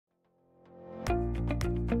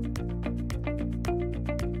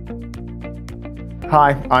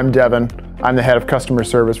Hi, I'm Devin. I'm the head of customer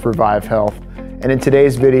service for Vive Health, and in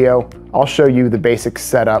today's video, I'll show you the basic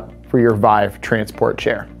setup for your Vive transport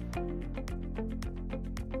chair.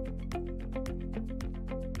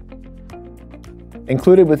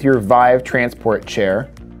 Included with your Vive transport chair,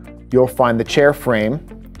 you'll find the chair frame,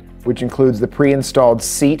 which includes the pre-installed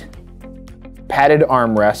seat, padded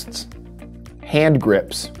armrests, hand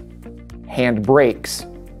grips, hand brakes,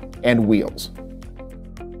 and wheels.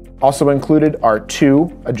 Also included are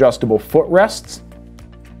 2 adjustable footrests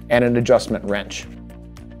and an adjustment wrench.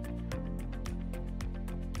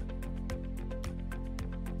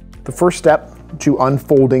 The first step to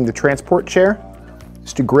unfolding the transport chair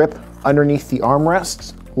is to grip underneath the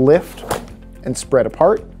armrests, lift, and spread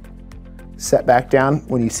apart. Set back down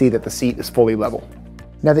when you see that the seat is fully level.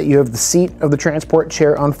 Now that you have the seat of the transport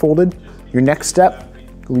chair unfolded, your next step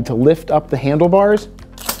will be to lift up the handlebars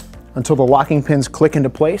until the locking pins click into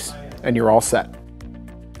place and you're all set.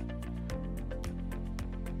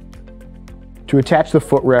 To attach the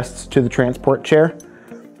footrests to the transport chair,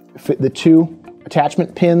 fit the 2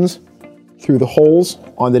 attachment pins through the holes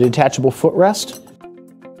on the detachable footrest.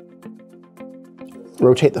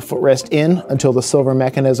 Rotate the footrest in until the silver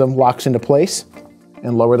mechanism locks into place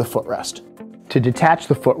and lower the footrest. To detach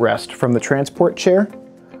the footrest from the transport chair,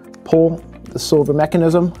 pull the silver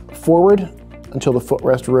mechanism forward until the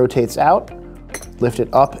footrest rotates out, lift it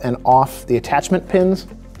up and off the attachment pins,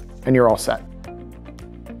 and you're all set.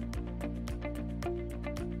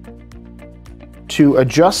 To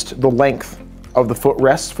adjust the length of the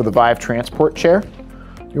footrest for the Vive transport chair,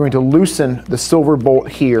 you're going to loosen the silver bolt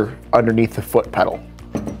here underneath the foot pedal.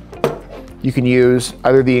 You can use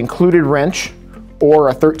either the included wrench or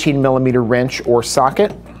a 13mm wrench or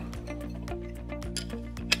socket.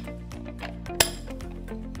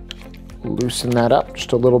 Loosen that up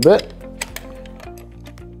just a little bit.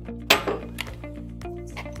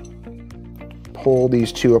 Pull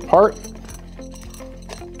these 2 apart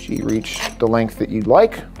till you reach the length that you'd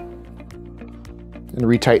like, and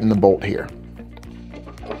retighten the bolt here.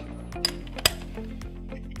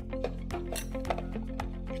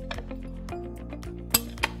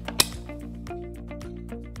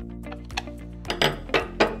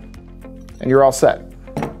 And you're all set.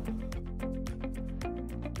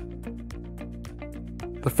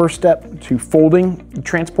 The first step to folding the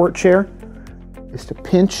transport chair is to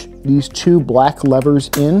pinch these 2 black levers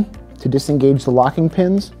in to disengage the locking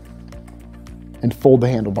pins and fold the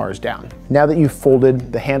handlebars down. Now that you've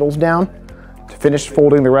folded the handles down, to finish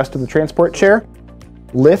folding the rest of the transport chair,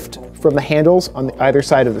 lift from the handles on either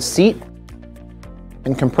side of the seat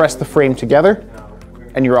and compress the frame together,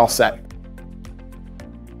 and you're all set.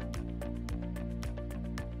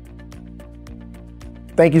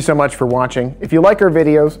 Thank you so much for watching. If you like our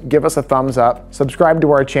videos, give us a thumbs up, subscribe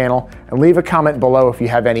to our channel, and leave a comment below if you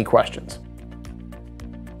have any questions.